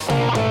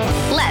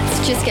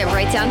Let's just get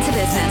right down to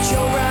business. The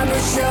Joe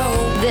Robert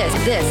Show. This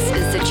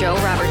is the Joe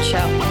Robert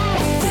Show.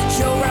 The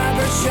Joe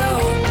Robert Show.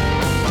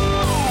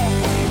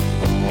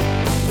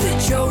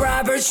 The Joe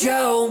Robert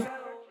Show.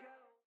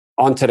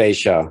 On today's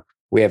show,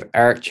 we have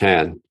Eric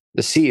CHEN,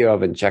 the CEO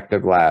of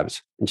Injective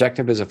Labs.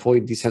 Injective is a fully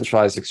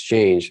decentralized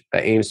exchange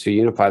that aims to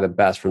unify the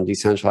best from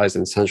decentralized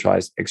and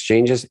centralized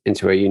exchanges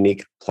into a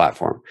unique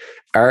platform.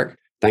 Eric,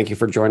 thank you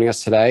for joining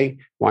us today.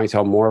 Why don't you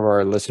tell more of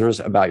our listeners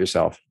about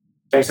yourself?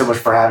 Thanks so much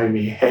for having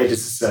me. Hey,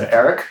 this is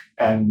Eric,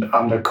 and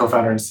I'm the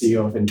co-founder and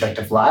CEO of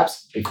Injective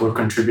Labs, a core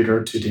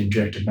contributor to the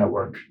Injective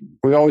network.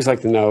 We always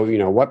like to know,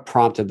 what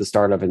prompted the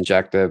start of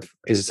Injective?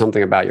 Is it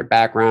something about your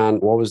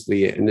background? What was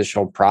the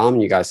initial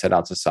problem you guys set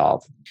out to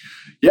solve?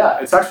 Yeah,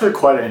 it's actually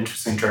quite an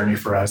interesting journey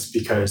for us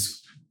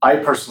because I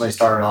personally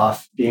started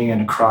off being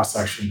in a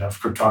cross-section of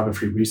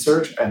cryptography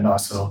research and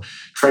also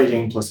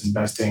trading plus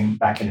investing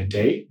back in the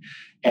day.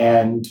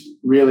 And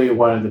really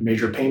one of the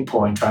major pain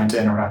points trying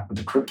to interact with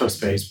the crypto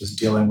space was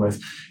dealing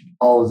with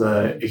all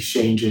the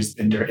exchanges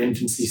in their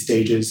infancy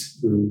stages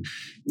who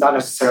not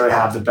necessarily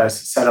have the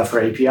best setup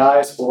for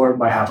APIs or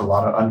might have a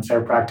lot of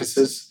unfair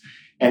practices.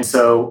 And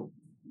so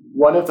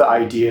one of the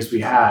ideas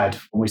we had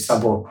when we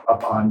stumbled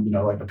upon,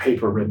 like a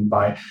paper written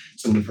by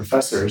some of the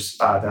professors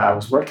that I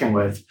was working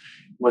with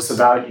was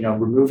about,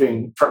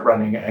 removing front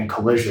running and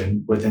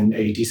collision within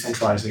a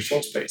decentralized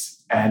exchange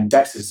space. And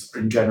DEXs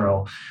in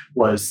general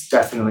was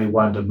definitely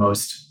one of the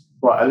most,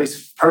 well, at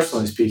least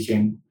personally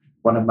speaking,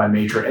 one of my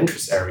major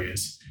interest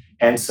areas.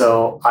 And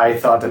so I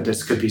thought that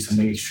this could be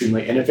something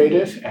extremely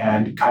innovative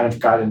and kind of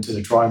got into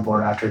the drawing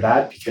board after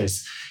that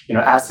because,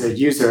 as a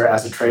user,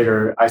 as a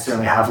trader, I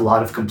certainly have a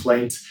lot of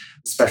complaints,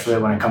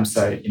 especially when it comes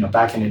to,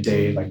 back in the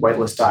day, like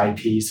whitelist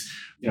IPs,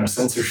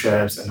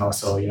 censorships and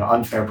also,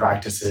 unfair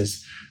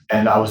practices.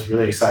 And I was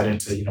really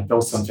excited to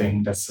build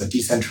something that's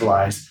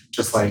decentralized,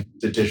 just like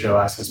the digital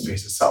asset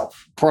space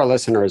itself. For our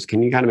listeners,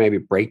 can you kind of maybe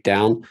break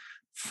down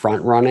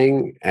front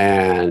running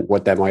and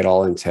what that might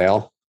all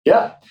entail?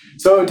 Yeah.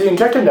 So the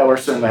Injective network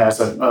certainly has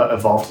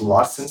evolved a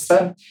lot since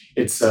then.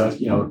 It's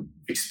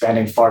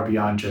expanding far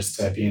beyond just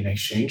being an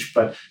exchange.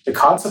 But the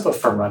concept of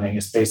front running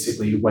is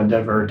basically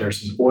whenever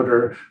there's an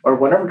order or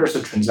whenever there's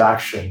a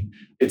transaction,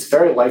 it's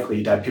very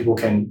likely that people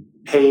can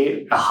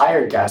pay a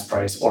higher gas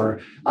price or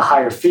a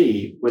higher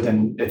fee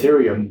within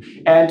Ethereum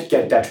and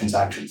get that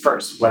transaction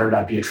first, whether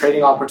that be a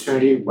trading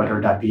opportunity,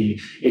 whether that be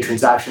a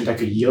transaction that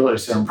could yield a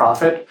certain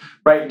profit.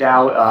 Right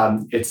now,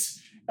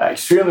 it's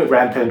extremely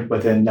rampant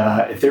within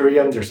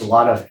Ethereum. There's a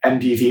lot of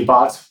MBV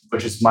bots,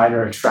 which is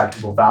miner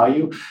extractable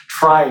value,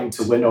 trying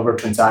to win over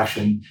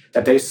transaction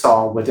that they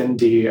saw within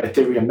the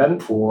Ethereum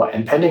mempool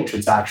and pending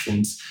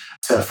transactions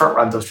to front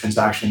run those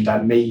transactions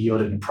that may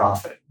yield a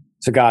profit.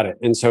 So got it.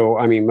 And so,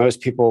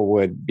 most people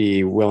would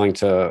be willing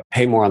to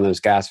pay more on those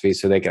gas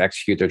fees so they could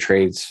execute their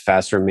trades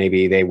faster.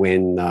 Maybe they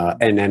win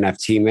an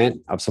NFT mint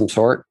of some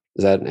sort.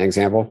 Is that an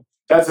example?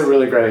 That's a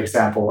really great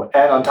example.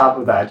 And on top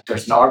of that,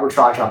 there's an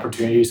arbitrage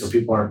opportunity. So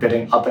people are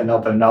bidding up and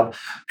up and up,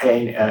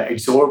 paying an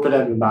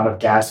exorbitant amount of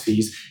gas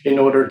fees in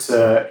order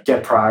to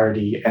get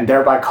priority and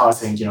thereby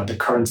causing, the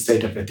current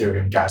state of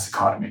Ethereum gas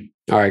economy.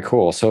 All right,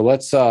 cool. So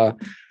let's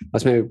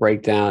maybe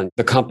break down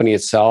the company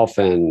itself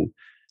and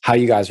how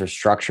you guys are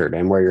structured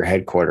and where you're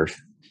headquartered.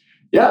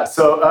 Yeah,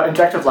 so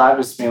Injective Lab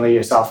is mainly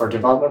a software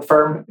development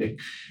firm. It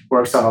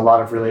works on a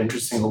lot of really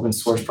interesting open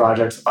source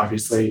projects.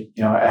 Obviously,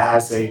 it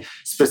has a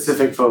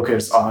specific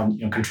focus on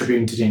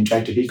contributing to the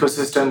Injective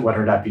ecosystem,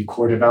 whether that be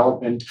core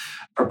development,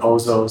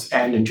 proposals,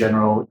 and in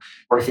general,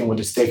 working with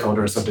the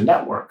stakeholders of the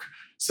network.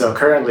 So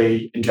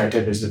currently,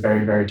 Injective is a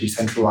very, very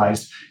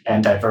decentralized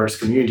and diverse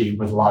community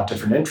with a lot of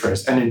different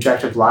interests. And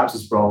Injective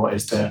Labs' role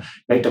is to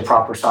make the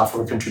proper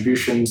software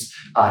contributions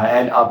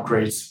and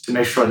upgrades to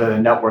make sure that the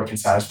network can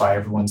satisfy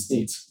everyone's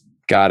needs.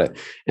 Got it.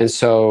 And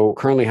so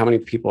currently, how many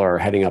people are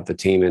heading up the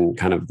team and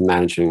kind of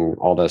managing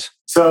all this?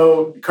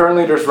 So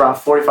currently, there's around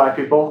 45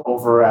 people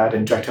over at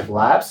Injective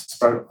Labs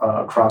spread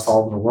across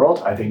all over the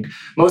world. I think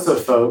most of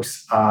the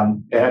folks,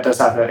 it does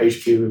have an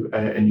HQ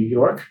in New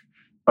York,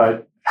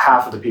 but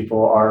half of the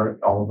people are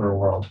all over the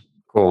world.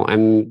 Cool.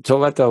 And to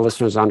let the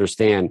listeners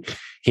understand,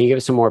 can you give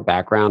us some more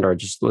background or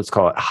just let's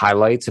call it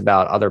highlights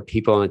about other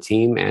people on the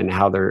team and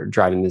how they're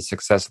driving the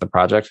success of the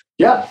project?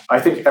 Yeah, I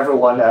think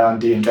everyone on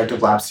the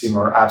Injective Labs team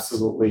are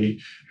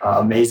absolutely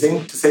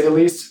amazing, to say the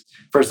least.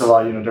 First of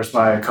all, there's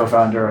my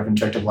co-founder of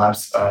Injective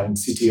Labs and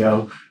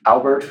CTO,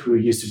 Albert, who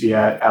used to be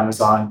at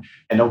Amazon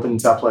and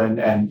OpenZeppelin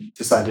and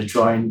decided to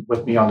join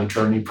with me on the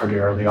journey pretty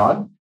early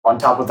on. On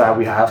top of that,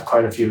 we have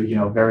quite a few,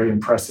 very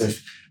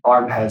impressive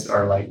ARM heads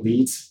or like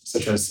leads,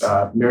 such as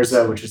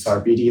Mirza, which is our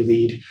BD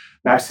lead,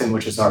 Maxim,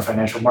 which is our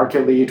financial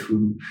market lead,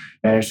 who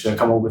managed to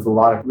come up with a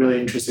lot of really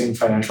interesting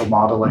financial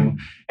modeling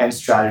and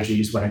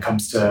strategies when it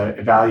comes to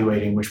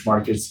evaluating which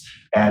markets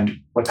and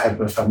what type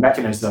of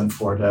mechanism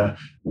for the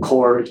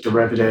core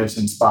derivatives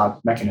and spot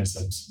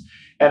mechanisms.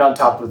 And on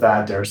top of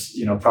that, there's,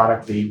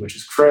 product lead, which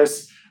is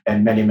Chris,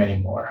 and many, many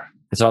more.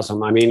 It's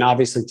awesome.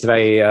 Obviously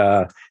today,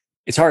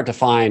 it's hard to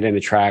find and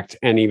attract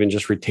and even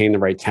just retain the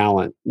right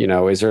talent.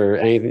 Is there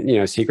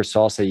any, secret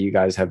sauce that you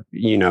guys have,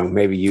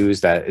 maybe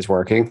used that is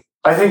working?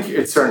 I think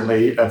it's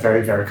certainly a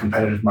very, very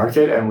competitive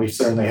market, and we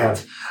certainly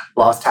have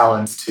lost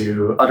talents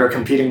to other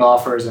competing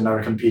offers and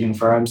other competing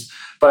firms.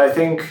 But I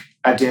think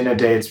at the end of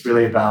the day, it's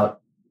really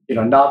about,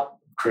 not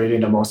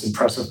creating the most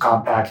impressive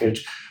comp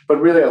package,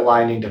 but really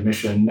aligning the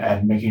mission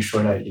and making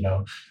sure that,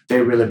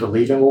 they really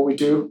believe in what we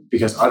do,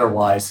 because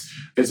otherwise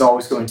it's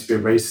always going to be a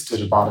race to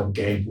the bottom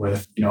game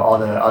with, all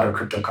the other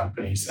crypto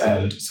companies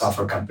and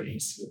software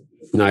companies.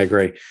 No, I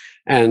agree.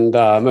 And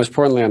most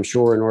importantly, I'm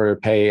sure in order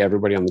to pay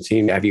everybody on the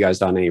team, have you guys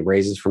done any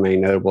raises from any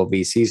notable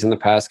VCs in the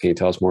past? Can you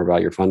tell us more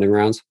about your funding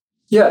rounds?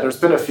 Yeah, there's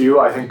been a few.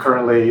 I think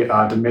currently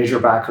the major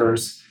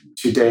backers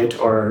to date,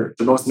 or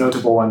the most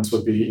notable ones,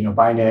 would be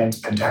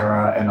Binance,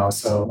 Pantera, and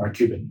also Mark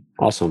Cuban.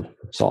 Awesome.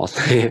 So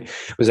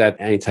was that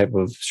any type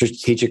of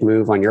strategic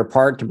move on your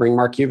part to bring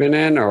Mark Cuban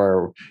in,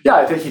 or? Yeah,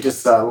 I think he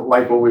just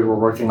liked what we were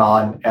working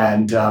on,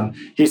 and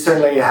he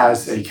certainly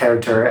has a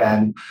character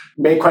and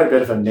made quite a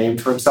bit of a name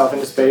for himself in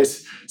the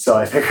space. So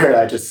I figured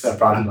I just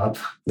brought him up.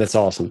 That's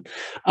awesome.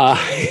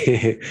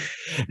 And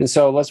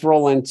so let's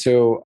roll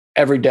into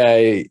every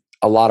day.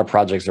 A lot of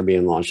projects are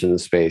being launched in the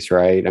space,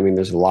 right? I mean,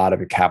 there's a lot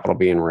of capital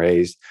being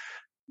raised.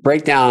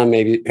 Break down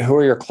maybe who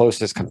are your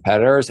closest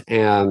competitors,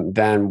 and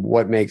then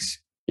what makes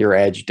your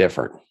edge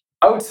different?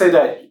 I would say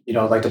that,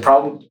 the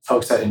problem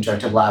folks at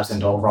Injective Labs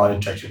and the overall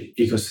Injective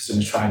ecosystem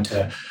is trying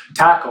to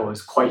tackle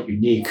is quite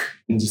unique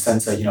in the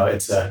sense that,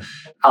 it's a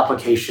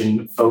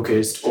application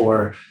focused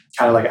or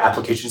kind of like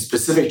application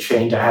specific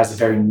chain that has a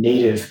very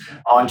native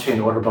on-chain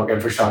order book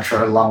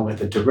infrastructure along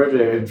with a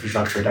derivative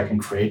infrastructure that can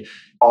create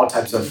all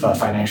types of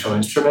financial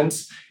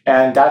instruments.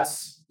 And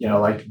that's,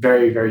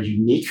 very, very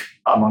unique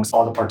amongst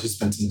all the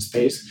participants in the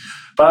space.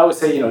 But I would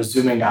say,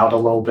 zooming out a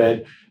little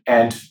bit,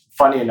 and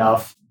funny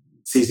enough,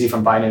 CZ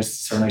from Binance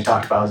certainly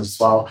talked about this as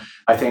well.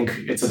 I think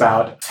it's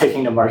about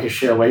taking the market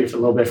share away a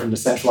little bit from the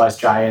centralized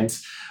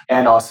giants.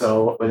 And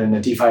also within the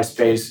DeFi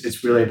space,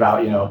 it's really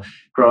about,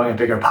 growing a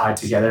bigger pie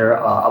together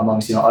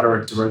amongst,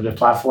 other derivative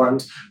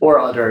platforms or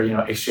other,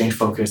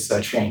 exchange-focused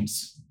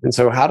chains. And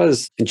so how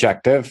does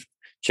Injective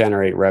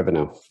generate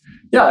revenue?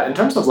 Yeah, in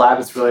terms of lab,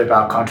 it's really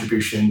about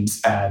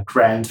contributions and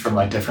grants from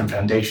different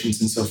foundations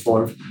and so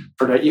forth.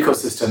 For the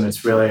ecosystem,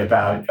 it's really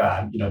about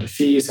the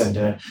fees and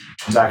the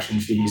transaction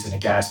fees and the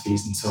gas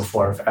fees and so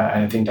forth.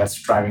 And I think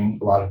that's driving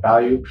a lot of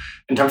value.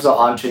 In terms of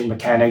on-chain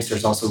mechanics,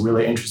 there's also a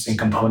really interesting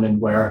component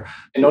where,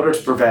 in order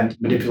to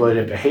prevent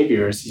manipulative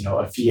behaviors,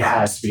 a fee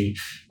has to be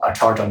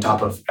charged on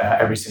top of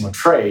every single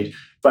trade.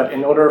 But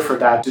in order for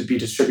that to be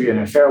distributed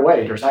in a fair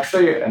way, there's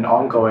actually an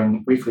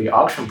ongoing weekly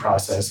auction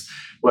process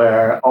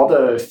where all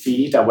the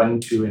fee that went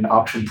into an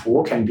auction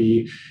pool can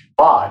be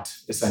bought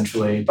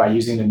essentially by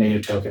using the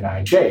native token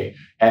IJ.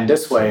 And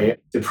this way,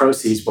 the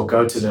proceeds will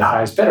go to the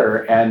highest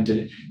bidder and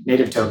the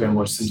native token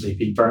will simply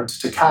be burnt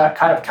to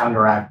kind of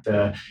counteract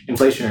the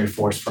inflationary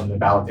force from the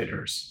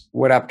validators.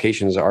 What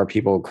applications are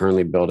people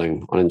currently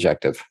building on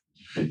Injective?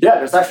 Yeah,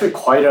 there's actually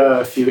quite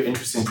a few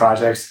interesting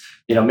projects,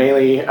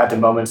 mainly at the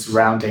moment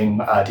surrounding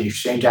the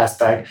exchange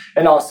aspect,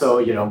 and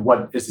also,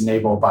 what is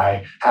enabled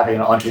by having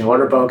an on-chain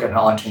order book and an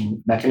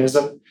on-chain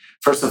mechanism.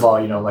 First of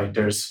all,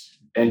 there's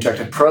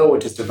Injective Pro,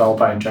 which is developed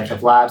by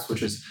Injective Labs,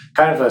 which is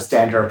kind of a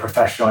standard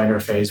professional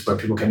interface where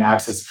people can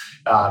access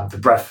the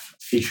breadth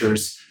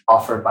features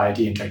offered by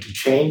the Injective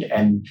chain.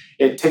 And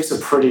it takes a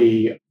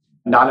pretty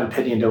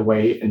non-opinionated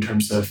way in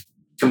terms of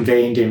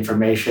conveying the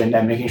information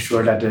and making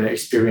sure that the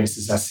experience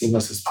is as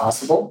seamless as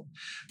possible.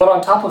 But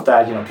on top of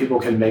that, people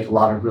can make a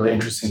lot of really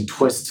interesting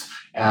twists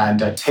and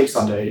takes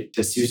on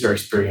this user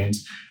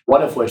experience,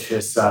 one of which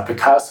is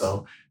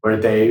Picasso, where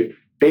they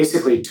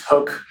basically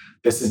took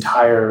this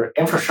entire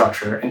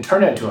infrastructure and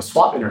turned it into a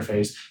swap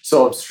interface,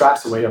 so it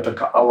abstracts away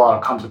a lot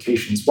of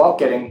complications while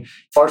getting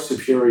far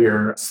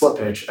superior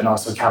slippage and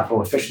also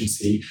capital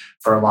efficiency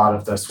for a lot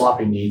of the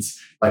swapping needs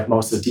like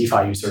most of the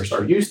DeFi users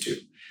are used to.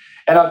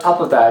 And on top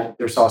of that,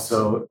 there's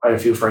also quite a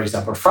few, for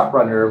example,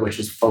 Frontrunner, which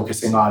is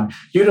focusing on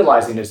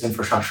utilizing this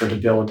infrastructure to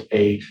build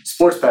a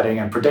sports betting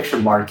and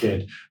prediction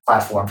market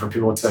platform for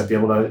people to be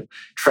able to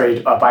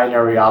trade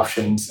binary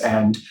options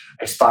and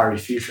expiry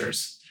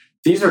futures.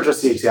 These are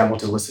just the example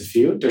to list a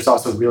few. There's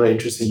also really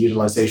interesting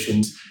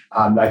utilizations,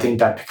 I think,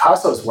 that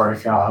Picasso is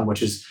working on,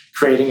 which is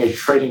creating a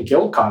trading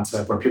guild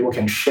concept where people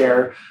can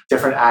share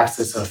different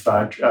access of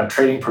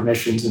trading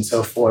permissions and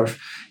so forth,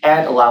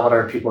 and allow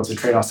other people to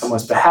trade on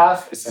someone's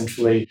behalf,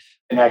 essentially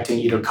enacting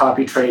either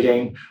copy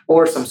trading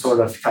or some sort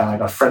of kind of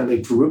like a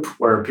friendly group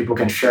where people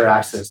can share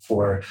access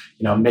for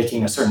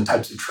making a certain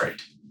types of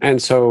trade.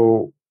 And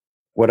so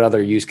what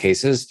other use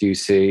cases do you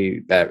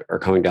see that are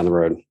coming down the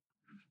road?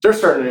 There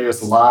certainly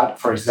is a lot.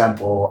 For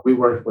example, we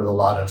work with a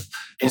lot of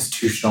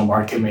institutional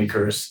market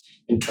makers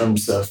in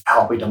terms of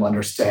helping them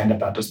understand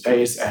about the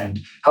space and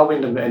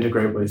helping them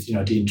integrate with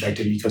the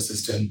Injective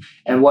ecosystem.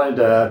 And one of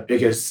the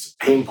biggest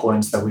pain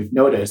points that we've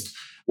noticed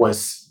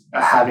was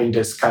having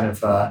this kind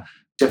of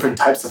different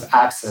types of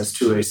access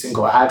to a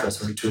single address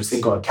or to a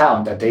single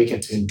account that they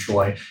get to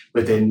enjoy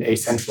within a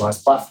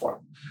centralized platform.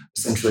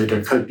 Essentially,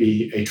 there could be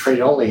a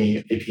trade-only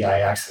API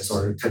access, or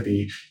it could be,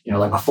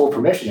 like a full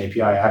permission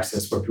API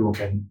access where people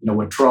can,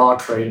 withdraw,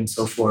 trade, and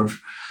so forth.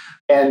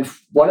 And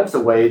one of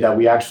the way that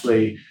we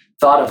actually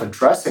thought of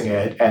addressing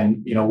it,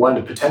 and one of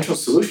the potential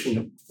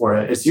solution for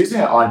it is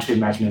using an on-chain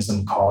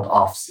mechanism called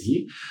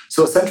off-C. So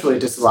essentially,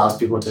 this allows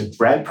people to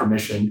grant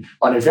permission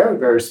on a very,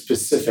 very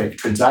specific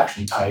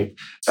transaction type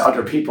to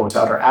other people,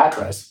 to other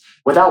address,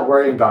 without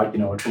worrying about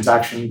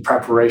transaction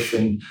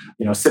preparation,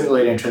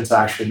 simulating a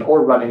transaction,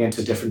 or running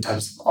into different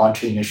types of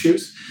on-chain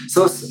issues.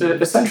 So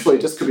essentially,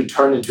 this could be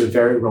turned into a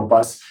very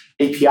robust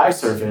API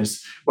service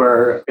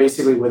where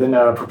basically within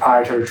a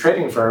proprietary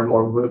trading firm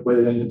or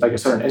within like a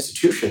certain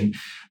institution,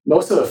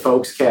 most of the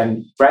folks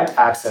can grant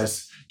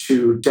access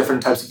to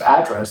different types of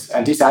address,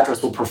 and these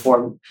address will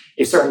perform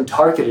a certain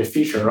targeted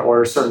feature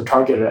or a certain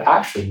targeted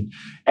action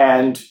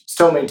and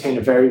still maintain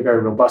a very, very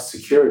robust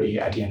security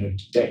at the end of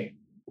the day.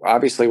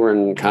 Obviously, we're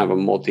in kind of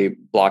a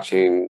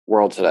multi-blockchain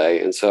world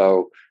today. And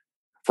so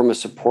from a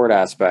support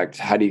aspect,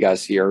 how do you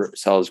guys see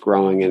yourselves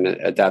growing and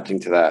adapting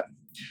to that?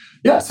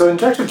 Yeah, so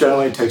Injective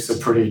generally takes a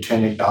pretty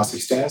chain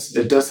agnostic stance.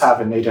 It does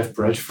have a native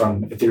bridge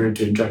from Ethereum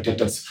to Injective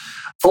that's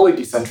fully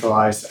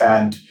decentralized.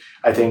 And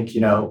I think,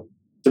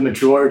 the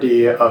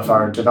majority of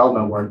our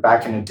development work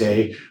back in the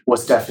day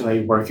was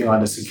definitely working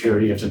on the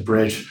security of the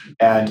bridge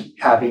and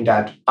having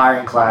that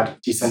ironclad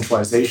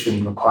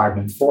decentralization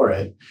requirement for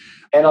it.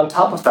 And on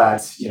top of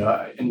that,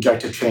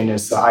 Injective chain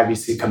is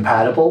IBC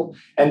compatible.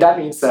 And that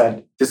means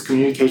that this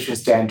communication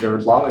standard,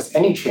 as long as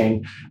any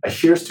chain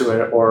adheres to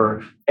it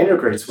or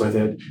integrates with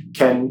it,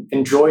 can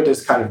enjoy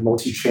this kind of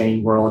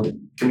multi-chain world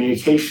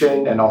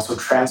communication and also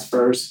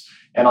transfers.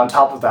 And on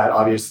top of that,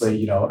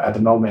 obviously, at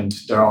the moment,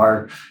 there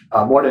are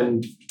more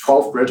than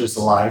 12 bridges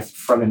alive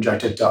from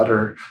Injective to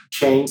other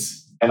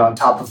chains. And on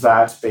top of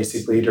that,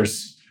 basically,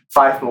 there's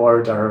 5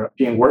 more that are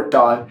being worked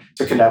on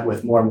to connect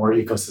with more and more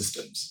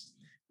ecosystems.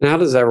 And how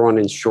does everyone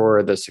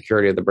ensure the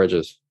security of the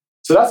bridges?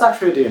 So that's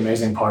actually the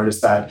amazing part,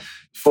 is that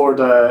for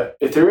the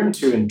Ethereum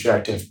to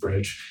Injective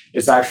bridge,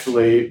 it's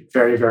actually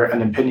very, very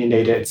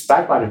unopinionated. It's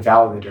backed by the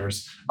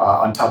validators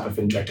on top of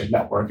Injective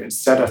network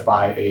instead of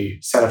by a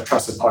set of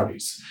trusted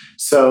parties.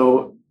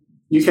 So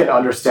you can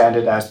understand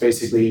it as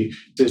basically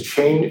the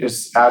chain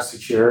is as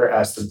secure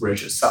as the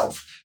bridge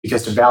itself.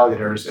 Because the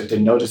validators, if they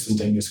notice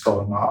something is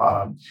going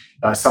on,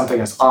 something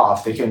is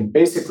off, they can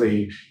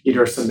basically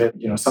either submit,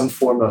 some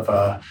form of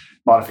a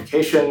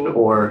modification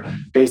or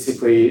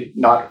basically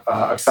not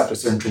accept a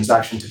certain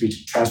transaction to be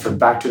transferred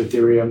back to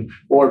Ethereum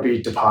or be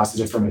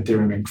deposited from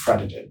Ethereum and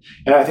credited.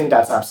 And I think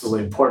that's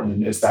absolutely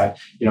important, is that,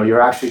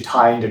 you're actually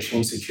tying the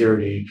chain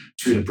security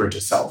to the bridge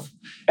itself.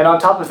 And on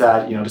top of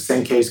that, the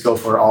same case go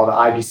for all the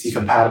IBC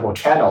compatible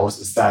channels,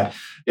 is that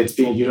it's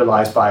being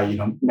utilized by,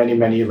 many,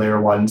 many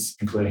layer ones,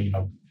 including,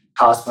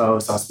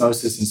 Cosmos,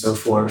 Osmosis, and so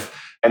forth.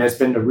 And it's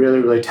been a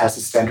really, really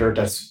tested standard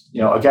that's,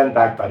 again,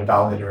 backed by the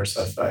validators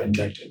of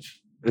Injective.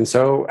 And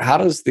so how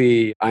does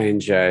the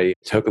INJ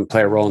token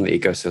play a role in the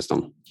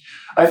ecosystem?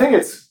 I think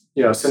it's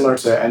similar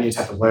to any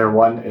type of layer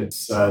one.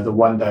 It's the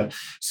one that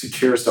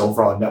secures the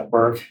overall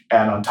network.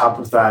 And on top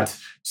of that,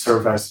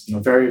 serve as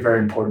very, very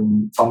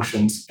important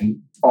functions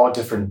in all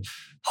different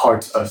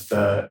parts of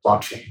the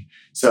blockchain.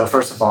 So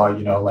first of all,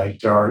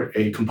 there are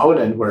a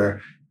component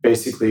where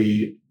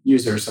basically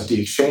users of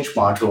the exchange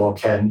module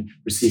can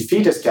receive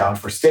fee discount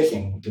for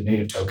staking the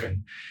native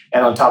token.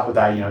 And on top of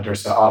that,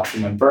 there's an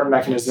auction and burn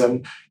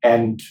mechanism.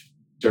 And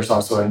there's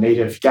also a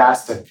native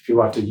gas that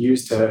people have to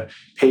use to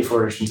pay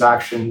for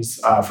transactions,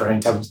 for any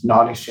type of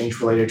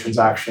non-exchange related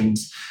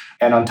transactions.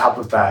 And on top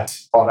of that,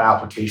 all the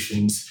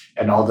applications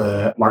and all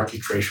the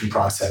market creation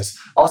process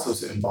also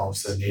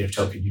involves the native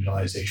token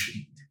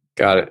utilization.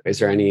 Got it. Is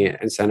there any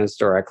incentives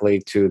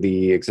directly to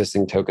the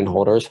existing token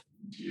holders?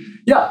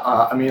 Yeah,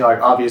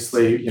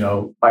 obviously,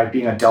 by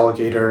being a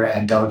delegator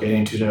and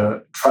delegating to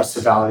the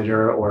trusted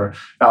validator or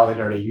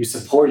validator that you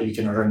support, you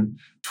can earn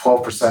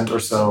 12% or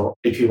so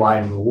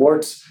APY in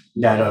rewards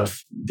net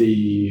of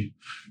the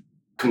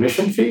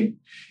commission fee,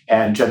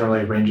 and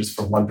generally ranges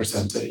from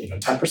 1% to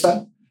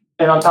 10%.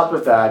 And on top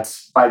of that,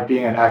 by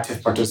being an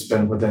active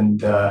participant within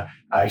the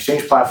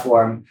exchange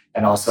platform,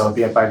 and also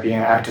by being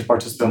an active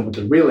participant with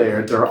the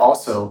relayer, there are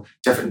also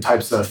different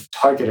types of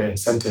targeted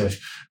incentive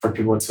for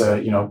people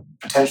to,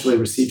 potentially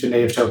receive the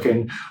native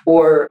token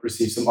or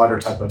receive some other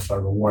type of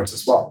rewards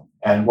as well.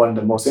 And one of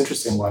the most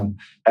interesting one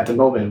at the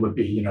moment would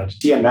be,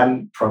 the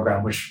DMM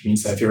program, which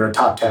means that if you're a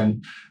top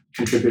 10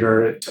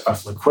 contributor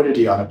of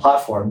liquidity on a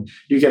platform,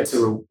 you get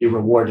to be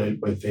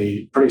rewarded with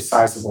a pretty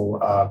sizable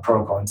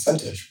protocol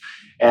incentive.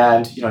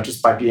 And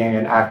just by being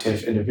an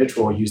active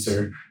individual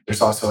user, there's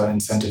also an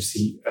incentive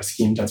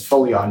scheme that's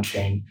fully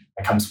on-chain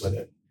that comes with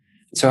it.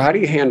 So how do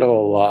you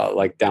handle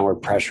like downward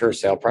pressure,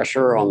 sale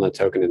pressure on the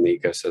token in the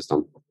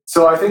ecosystem?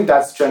 So I think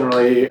that's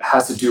generally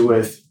has to do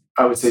with,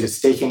 I would say, the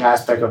staking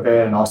aspect of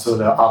it and also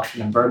the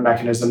auction and burn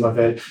mechanism of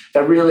it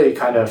that really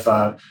kind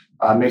of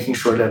making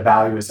sure that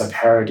value is at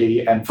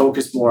parity and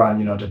focus more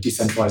on the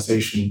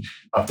decentralization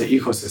of the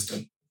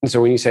ecosystem. And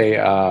so when you say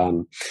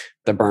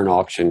the burn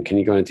auction, can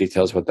you go into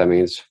details what that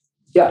means?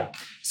 Yeah.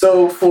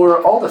 So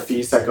for all the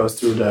fees that goes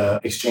through the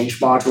exchange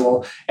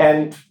module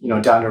and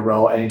down the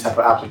road, any type of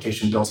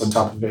application built on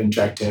top of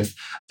Injective,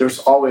 there's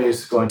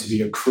always going to be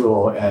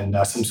accrual and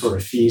some sort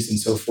of fees and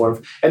so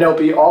forth. And it'll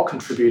be all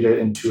contributed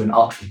into an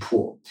auction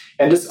pool.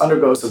 And this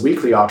undergoes a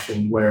weekly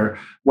auction where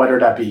whether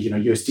that be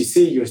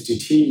USDC,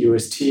 USDT,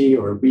 UST,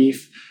 or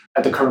WEEF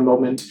at the current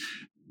moment,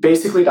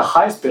 basically the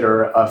highest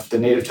bidder of the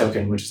native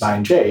token, which is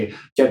INJ,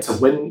 gets a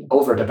win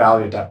over the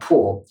value of that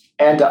pool.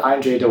 And the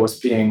INJ that was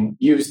being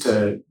used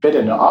to bid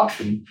in the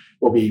auction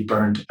will be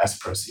burned as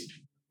proceed.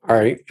 All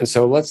right. And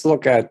so let's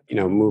look at,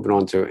 moving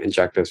on to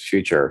Injective's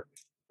future.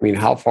 I mean,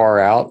 how far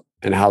out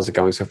and how's it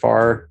going so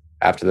far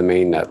after the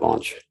mainnet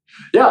launch?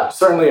 Yeah,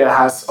 certainly it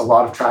has a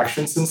lot of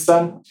traction since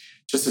then.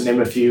 Just to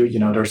name a few,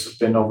 there's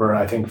been over,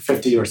 I think,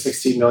 50 or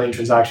 60 million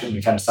transactions.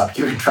 We kind of stopped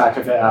keeping track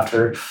of it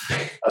after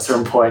a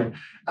certain point.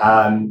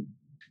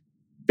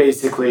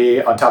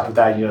 Basically, on top of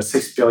that,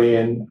 6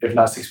 billion, if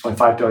not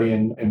 6.5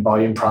 billion in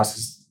volume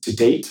processed to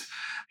date.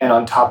 And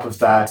on top of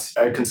that,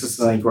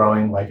 consistently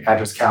growing like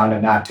address count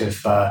and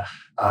active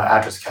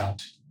address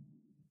count.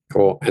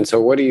 Cool. And so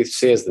what do you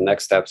see as the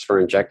next steps for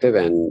Injective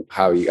and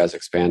how are you guys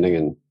expanding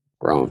and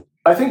growing?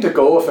 I think the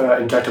goal of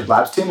an Injective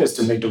Labs team is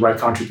to make the right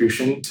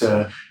contribution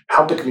to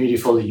help the community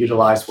fully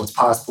utilize what's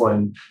possible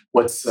and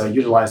what's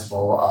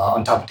utilizable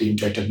on top of the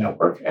Injective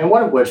network. And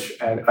one of which,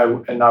 and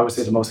I would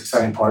say the most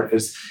exciting part,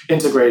 is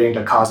integrating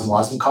the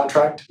COSM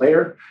contract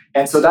layer.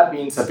 And so that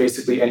means that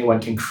basically anyone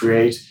can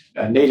create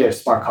a native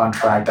smart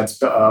contract that's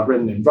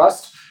written in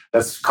Rust,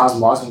 that's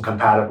COSM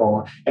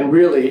compatible, and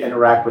really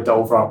interact with the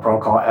overall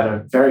protocol at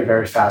a very,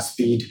 very fast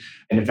speed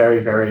in a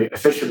very, very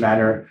efficient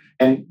manner.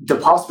 And the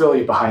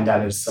possibility behind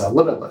that is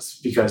limitless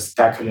because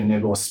that could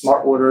enable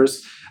smart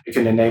orders. It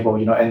can enable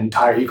an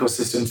entire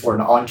ecosystem for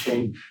an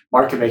on-chain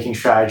market-making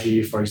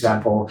strategy, for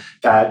example,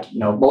 that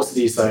most of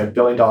these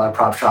billion-dollar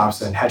prop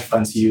shops and hedge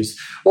funds use.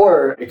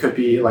 Or it could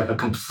be like a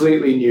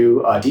completely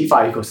new DeFi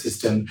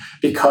ecosystem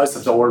because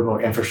of the order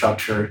book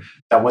infrastructure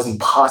that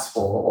wasn't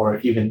possible or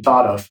even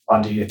thought of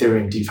on the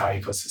Ethereum DeFi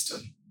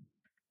ecosystem.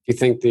 Do you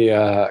think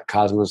the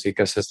Cosmos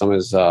ecosystem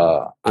is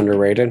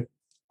underrated?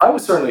 I would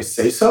certainly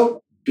say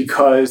so,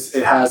 because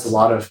it has a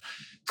lot of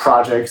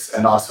projects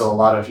and also a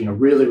lot of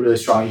really, really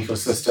strong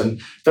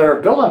ecosystem that are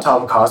built on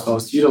top of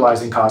Cosmos,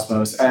 utilizing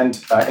Cosmos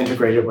and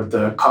integrated with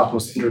the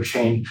Cosmos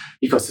interchain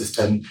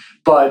ecosystem.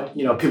 But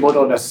people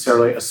don't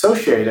necessarily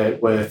associate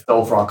it with the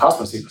overall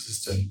Cosmos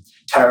ecosystem.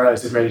 Terra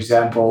is a great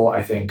example.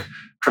 I think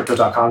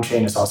Crypto.com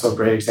chain is also a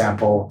great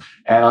example.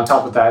 And on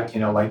top of that,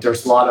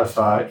 there's a lot of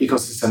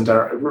ecosystems that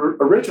are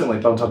originally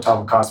built on top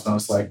of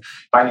Cosmos, like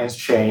Binance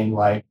Chain,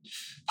 like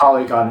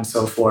Polygon and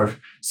so forth.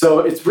 So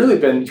it's really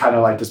been kind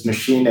of like this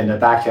machine in the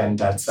back end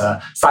that's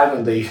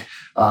silently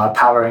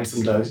powering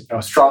some of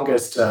the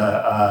strongest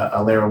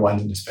layer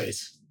ones in the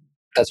space.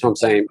 That's what I'm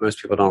saying.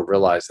 Most people don't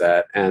realize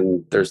that.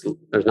 And there's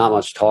not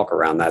much talk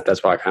around that.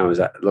 That's why I kind of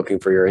was looking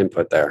for your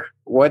input there.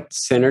 What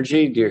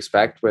synergy do you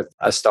expect with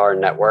a Star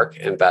network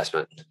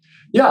investment?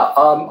 Yeah,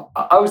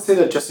 I would say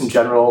that just in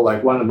general,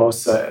 like one of the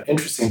most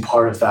interesting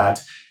part of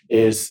that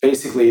is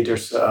basically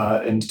there's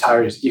an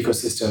entire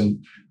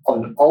ecosystem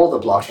on all the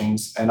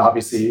blockchains. And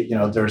obviously,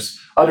 there's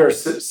other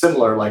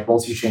similar like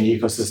multi-chain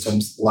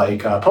ecosystems like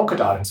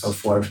Polkadot and so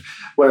forth,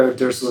 where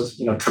there's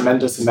a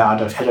tremendous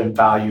amount of hidden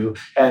value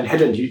and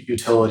hidden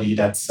utility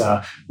that's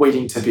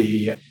waiting to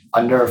be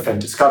unearthed and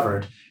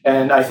discovered.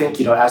 And I think,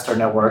 Astar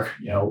Network,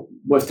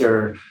 with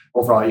their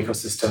overall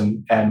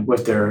ecosystem and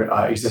with their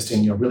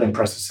existing, really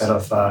impressive set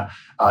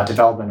of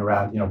development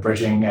around,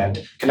 bridging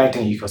and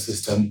connecting the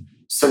ecosystem,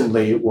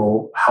 certainly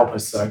will help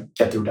us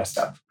get through that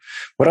step.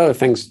 What other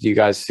things do you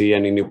guys see?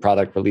 Any new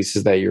product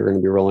releases that you're going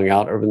to be rolling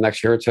out over the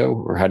next year or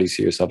two? Or how do you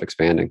see yourself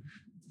expanding?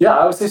 Yeah,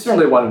 I would say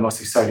certainly one of the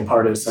most exciting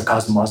part is the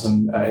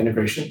COSM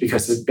integration,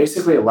 because it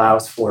basically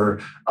allows for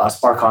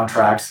smart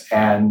contracts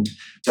and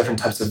different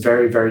types of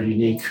very, very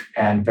unique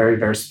and very,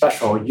 very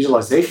special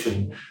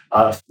utilization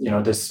of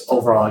this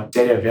overall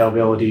data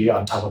availability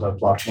on top of the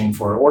blockchain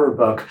for order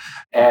book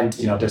and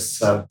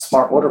this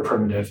smart order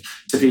primitive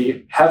to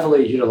be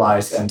heavily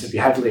utilized and to be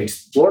heavily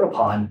explored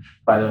upon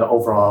by the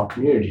overall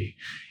community.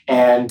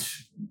 And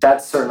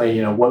that's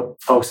certainly what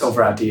folks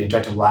over at the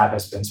Injective Lab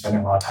has been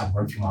spending a lot of time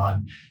working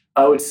on.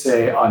 I would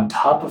say on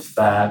top of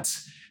that,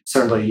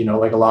 certainly,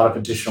 like a lot of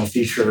additional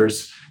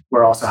features,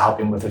 we're also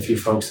helping with a few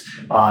folks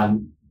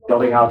on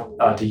building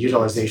out the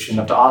utilization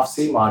of the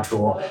OffC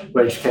module,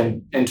 which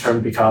can in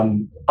turn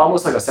become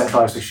almost like a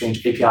centralized exchange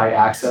API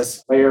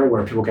access layer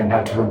where people can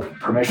have different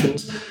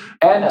permissions.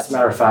 And as a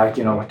matter of fact,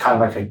 kind of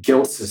like a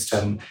guild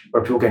system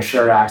where people can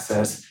share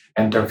access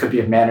and there could be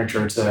a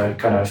manager to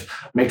kind of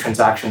make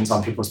transactions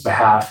on people's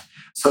behalf.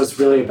 So it's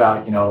really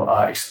about,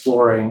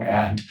 exploring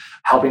and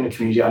helping the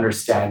community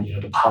understand,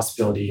 the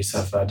possibilities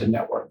of the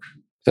network.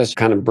 Just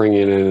kind of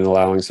bringing in and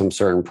allowing some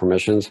certain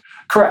permissions.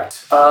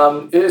 Correct.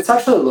 It's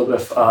actually a little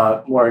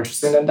bit more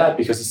interesting than that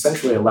because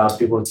essentially it allows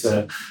people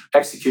to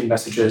execute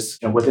messages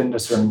within a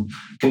certain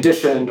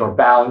condition or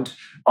bound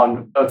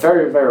on a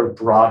very, very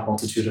broad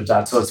multitude of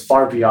that. So it's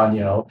far beyond,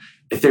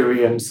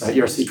 Ethereum's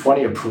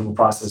ERC20 approval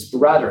process, but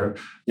rather,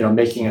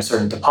 making a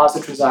certain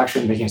deposit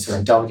transaction, making a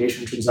certain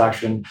delegation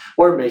transaction,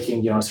 or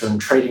making, certain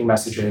trading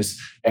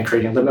messages and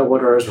creating limit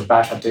orders or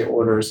batch update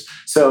orders.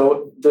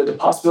 So the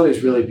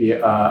possibilities really be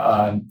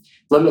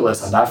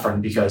limitless on that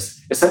front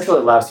because essentially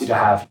it allows you to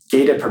have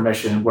gated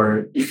permission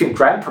where you can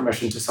grant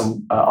permission to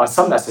some on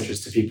some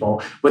messages to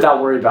people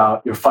without worry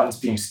about your funds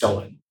being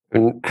stolen.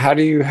 And how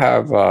do you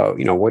have,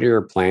 what are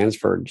your plans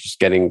for just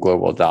getting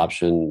global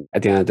adoption?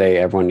 At the end of the day,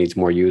 everyone needs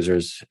more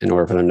users in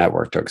order for the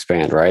network to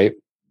expand, right?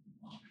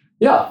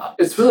 Yeah,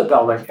 it's really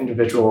about like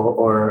individual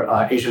or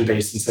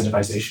agent-based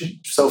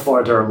incentivization. So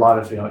far, there are a lot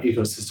of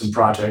ecosystem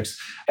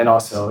projects and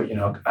also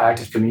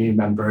active community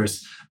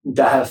members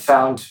that have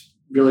found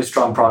really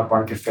strong product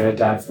market fit,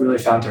 that have really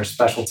found their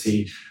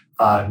specialty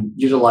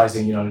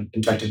utilizing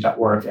Injective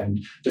network and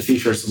the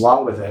features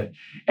along with it,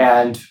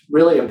 and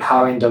really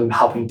empowering them,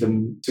 helping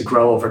them to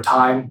grow over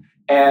time,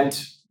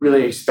 and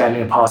really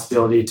expanding the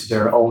possibility to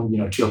their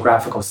own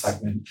geographical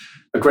segment.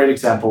 A great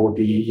example would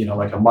be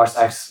like a Mars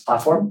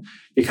platform,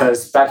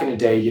 because back in the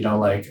day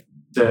like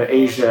the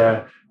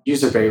Asia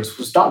user base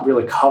was not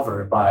really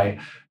covered by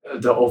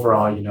the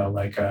overall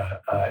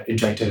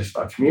Injective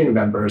community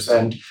members,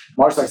 and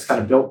Mars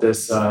kind of built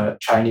this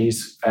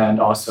Chinese and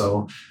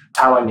also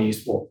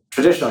Taiwanese,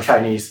 traditional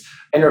Chinese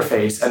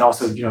interface, and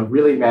also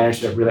really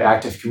managed a really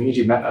active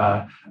community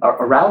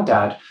around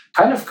that.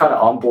 Kind of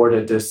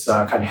onboarded this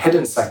kind of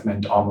hidden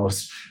segment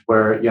almost,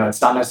 where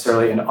it's not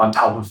necessarily on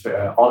top of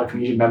all the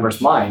community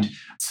members' mind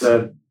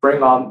to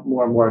bring on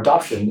more and more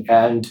adoption.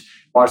 And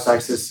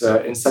MarsX is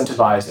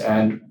incentivized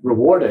and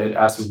rewarded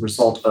as a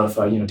result of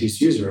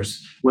these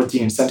users with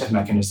the incentive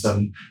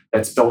mechanism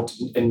that's built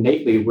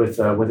innately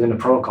within the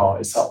protocol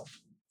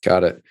itself.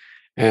 Got it.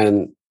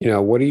 And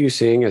what are you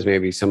seeing as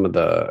maybe some of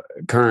the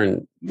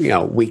current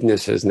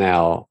weaknesses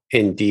now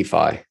in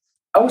DeFi?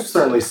 I would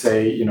certainly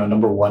say,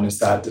 number one is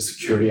that the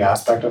security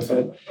aspect of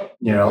it.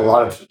 A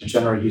lot of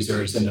general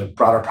users in the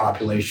broader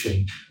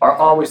population are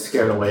always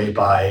scared away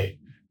by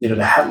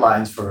the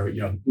headlines for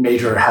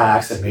major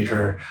hacks and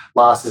major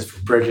losses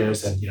for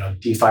bridges and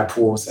DeFi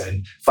pools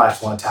and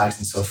flash loan attacks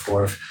and so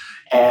forth.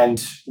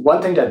 And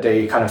one thing that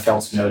they kind of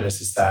fail to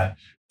notice is that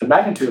the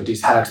magnitude of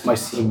these hacks might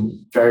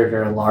seem very,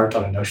 very large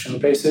on a notional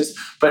basis,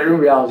 but in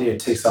reality, it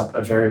takes up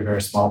a very,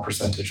 very small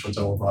percentage of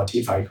the overall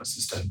DeFi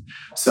ecosystem.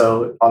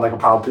 So on like a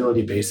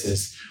probability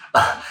basis,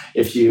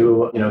 if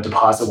you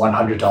deposit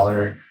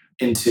 $100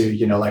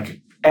 into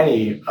like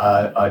any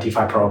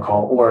DeFi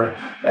protocol, or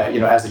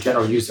as a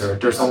general user,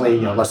 there's only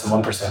less than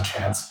 1%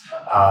 chance.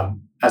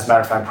 As a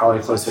matter of fact,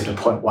 probably closer to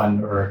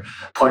 0.1 or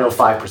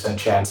 0.05%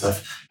 chance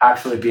of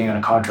actually being in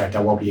a contract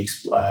that will be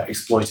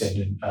exploited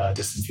in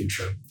distant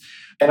future.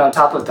 And on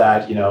top of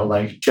that,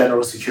 like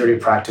general security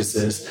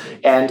practices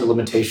and the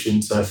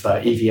limitations of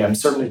EVM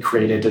certainly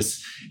created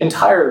this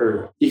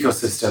entire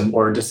ecosystem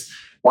or this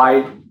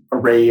wide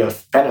array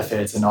of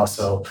benefits and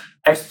also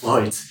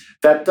exploits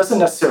that doesn't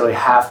necessarily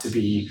have to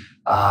be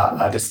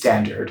the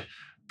standard.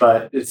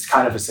 But it's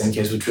kind of the same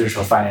case with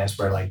traditional finance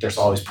where like there's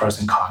always pros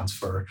and cons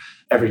for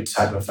every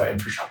type of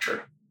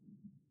infrastructure.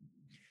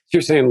 So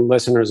you're saying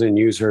listeners and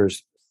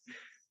users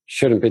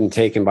shouldn't have been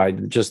taken by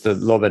just the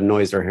little bit of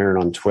noise they're hearing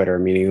on Twitter,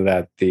 meaning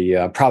that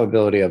the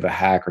probability of a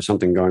hack or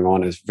something going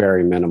on is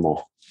very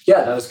minimal.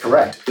 Yeah, that is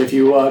correct. If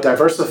you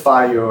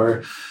diversify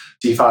your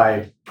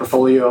DeFi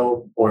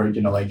portfolio or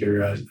like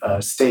your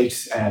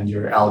stakes and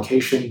your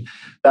allocation,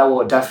 that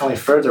will definitely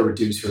further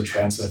reduce your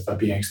chance of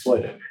being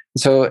exploited.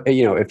 So,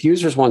 if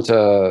users want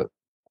to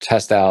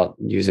test out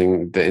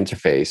using the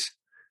interface,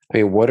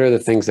 what are the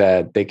things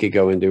that they could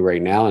go and do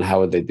right now, and how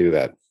would they do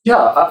that? Yeah,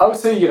 I would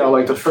say,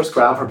 like the first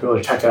ground for people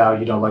to check it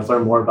out, like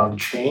learn more about the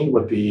chain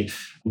would be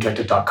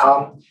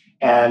injective.com.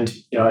 And,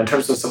 in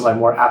terms of some like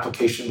more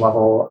application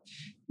level,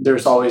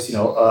 there's always,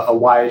 a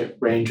wide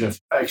range of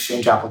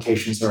exchange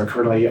applications that are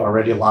currently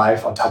already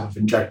live on top of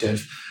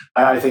Injective.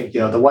 I think,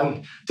 the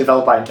one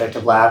developed by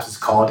Injective Labs is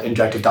called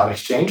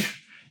Injective.exchange.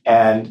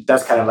 And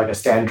that's kind of like a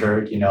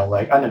standard,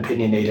 like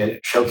unopinionated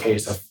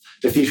showcase of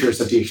the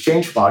features of the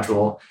exchange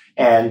module.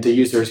 And the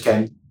users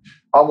can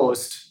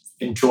almost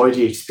enjoy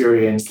the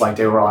experience like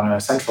they were on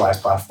a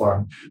centralized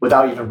platform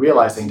without even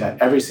realizing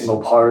that every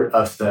single part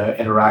of the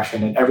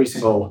interaction and every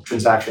single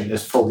transaction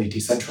is fully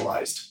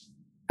decentralized.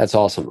 That's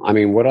awesome.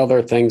 What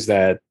other things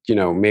that,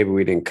 maybe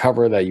we didn't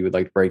cover that you would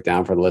like to break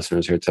down for the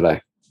listeners here today?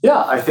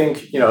 Yeah, I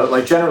think,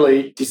 like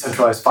generally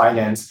decentralized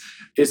finance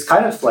is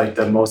kind of like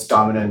the most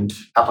dominant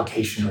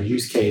application or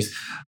use case,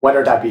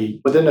 whether that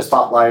be within the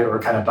spotlight or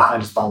kind of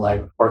behind the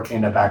spotlight, working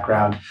in the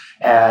background.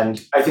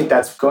 And I think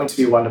that's going to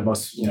be one of the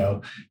most,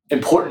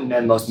 important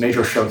and most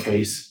major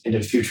showcase in the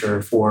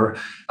future for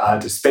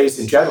the space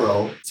in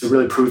general to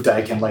really prove that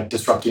it can like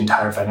disrupt the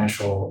entire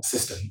financial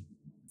system.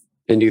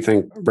 And do you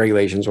think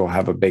regulations will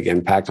have a big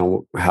impact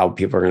on how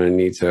people are going to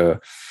need to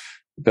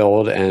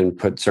build and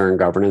put certain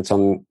governance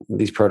on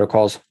these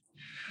protocols?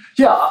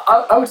 Yeah,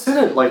 I would say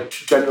that like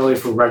generally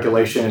for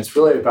regulation, it's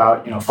really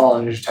about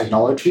following new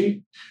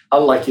technology.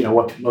 Unlike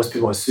what most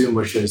people assume,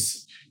 which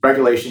is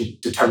regulation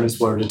determines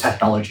where the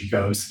technology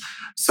goes.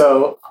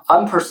 So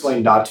I'm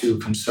personally not too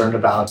concerned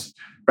about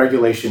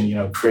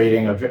regulation,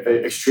 creating an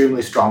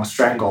extremely strong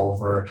strangle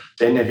over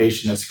the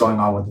innovation that's going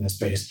on within the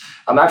space.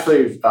 I'm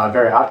actually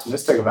very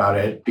optimistic about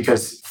it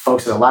because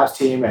folks at the labs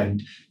team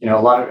and a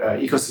lot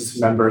of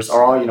ecosystem members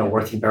are all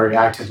working very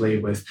actively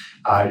with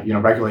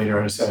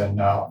regulators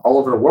and all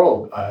over the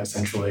world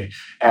essentially,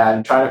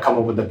 and trying to come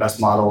up with the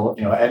best model,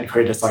 and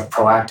create this like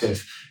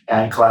proactive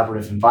and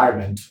collaborative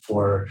environment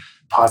for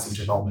positive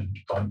development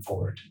going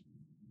forward.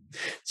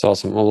 It's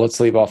awesome. Well,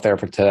 let's leave off there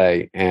for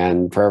today.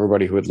 And for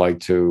everybody who would like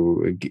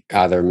to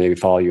either maybe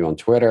follow you on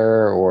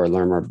Twitter or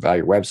learn more about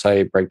your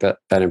website, break that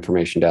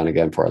information down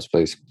again for us,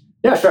 please.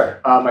 Yeah, sure.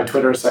 My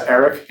Twitter is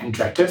Eric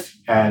Injective,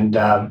 and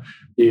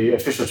the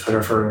official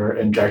Twitter for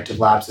Injective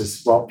Labs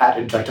is, well, at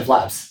Injective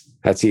Labs.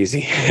 That's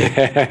easy.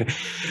 I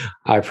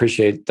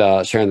appreciate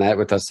sharing that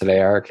with us today,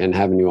 Eric, and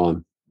having you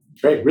on.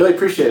 Great. Really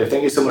appreciate it.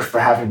 Thank you so much for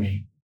having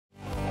me.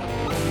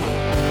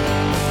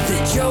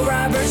 The Joe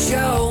Roberts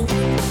Show.